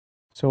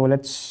So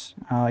let's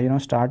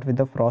start with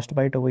the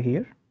frostbite over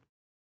here.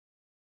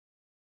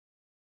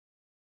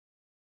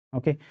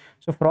 Okay,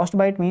 so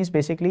frostbite means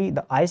basically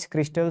the ice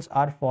crystals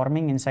are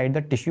forming inside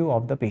the tissue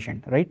of the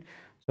patient, right?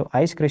 So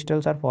ice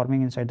crystals are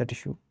forming inside the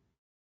tissue,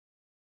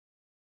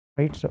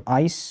 right? So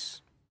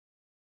ice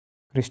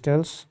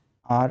crystals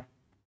are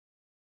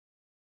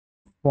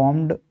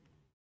formed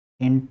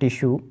in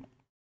tissue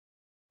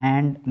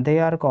and they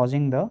are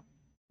causing the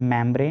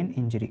membrane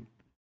injury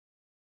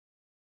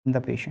in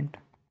the patient,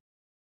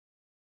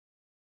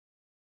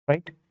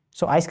 right?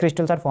 So ice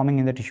crystals are forming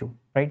in the tissue,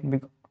 right?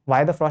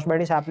 Why the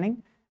frostbite is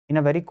happening? In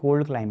a very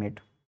cold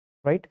climate,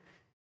 right?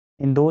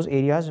 In those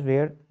areas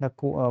where the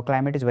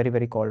climate is very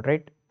very cold,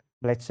 right?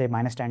 Let's say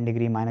minus 10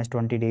 degree, minus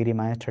 20 degree,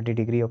 minus 30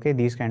 degree, okay,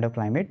 these kind of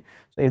climate.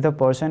 So if the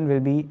person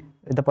will be,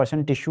 if the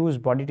person tissues,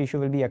 body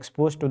tissue will be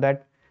exposed to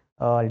that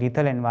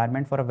lethal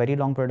environment for a very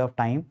long period of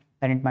time,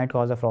 then it might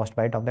cause a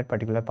frostbite of that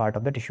particular part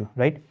of the tissue,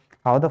 right?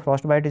 How the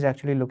frostbite is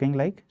actually looking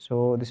like?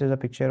 So this is a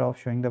picture of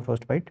showing the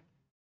frostbite.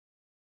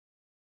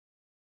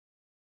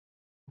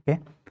 Okay,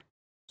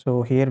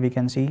 so here we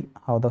can see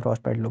how the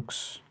frostbite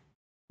looks.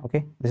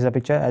 Okay, this is a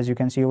picture. As you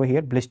can see over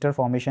here, blister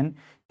formation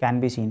can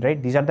be seen,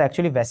 right? These are the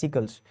actually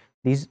vesicles.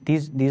 These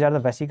are the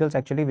vesicles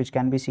actually which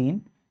can be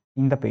seen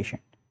in the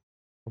patient.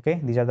 Okay,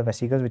 these are the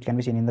vesicles which can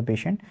be seen in the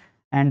patient.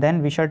 And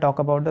then we shall talk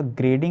about the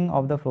grading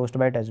of the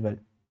frostbite as well,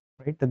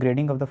 right? The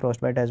grading of the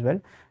frostbite as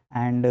well.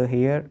 And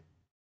here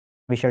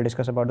we shall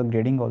discuss about the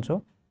grading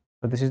also.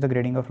 So this is the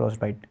grading of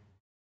frostbite.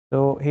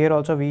 So here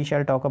also we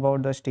shall talk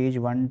about the stage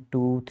 1,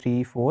 2,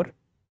 3, 4,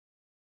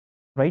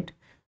 right?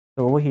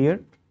 So over here,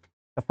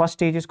 the first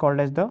stage is called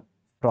as the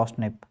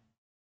frostnip.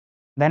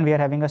 Then we are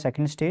having a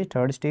second stage,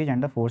 third stage,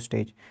 and the fourth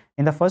stage.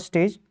 In the first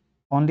stage,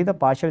 only the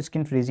partial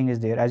skin freezing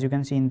is there, as you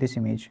can see in this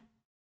image,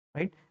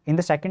 right? In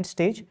the second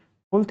stage,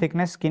 full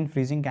thickness skin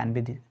freezing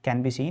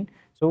can be seen.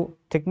 So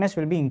thickness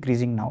will be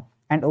increasing now.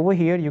 And over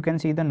here, you can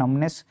see the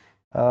numbness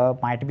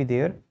might be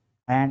there,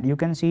 and you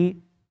can see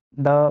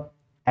the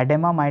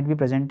edema might be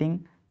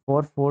presenting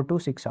for 4 to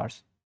 6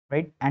 hours,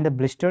 right? And the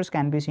blisters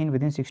can be seen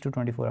within 6 to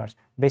 24 hours.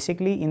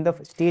 Basically, in the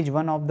stage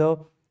 1 of the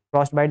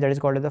frostbite, that is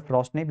called as the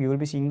frostnip, you will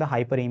be seeing the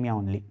hyperemia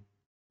only,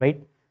 right?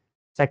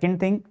 Second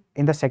thing,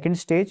 in the second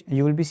stage,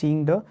 you will be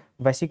seeing the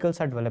vesicles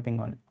are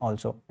developing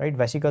also, right?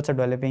 Vesicles are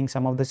developing,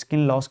 some of the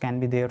skin loss can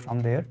be there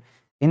from there.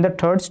 In the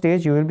third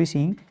stage, you will be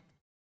seeing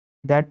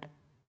that,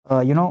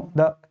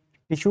 the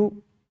tissue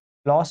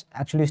loss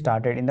actually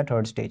started in the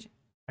third stage,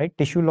 right?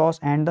 Tissue loss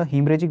and the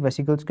hemorrhagic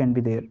vesicles can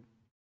be there.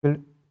 We'll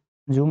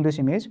zoom this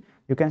image,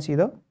 you can see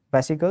the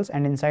vesicles,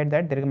 and inside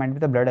that there might be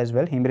the blood as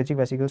well. Hemorrhagic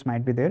vesicles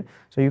might be there.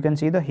 So you can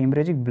see the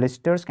hemorrhagic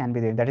blisters can be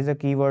there. That is the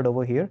key word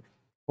over here.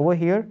 Over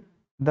here,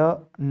 the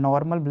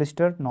normal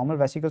blister, normal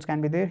vesicles can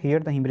be there. Here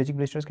the hemorrhagic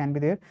blisters can be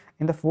there.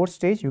 In the fourth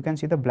stage, you can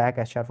see the black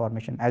eschar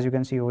formation, as you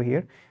can see over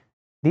here.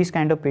 These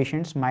kind of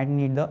patients might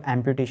need the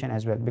amputation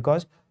as well,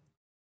 because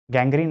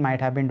gangrene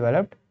might have been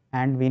developed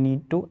and we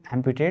need to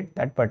amputate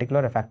that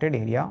particular affected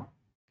area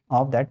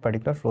of that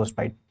particular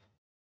frostbite.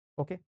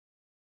 Okay.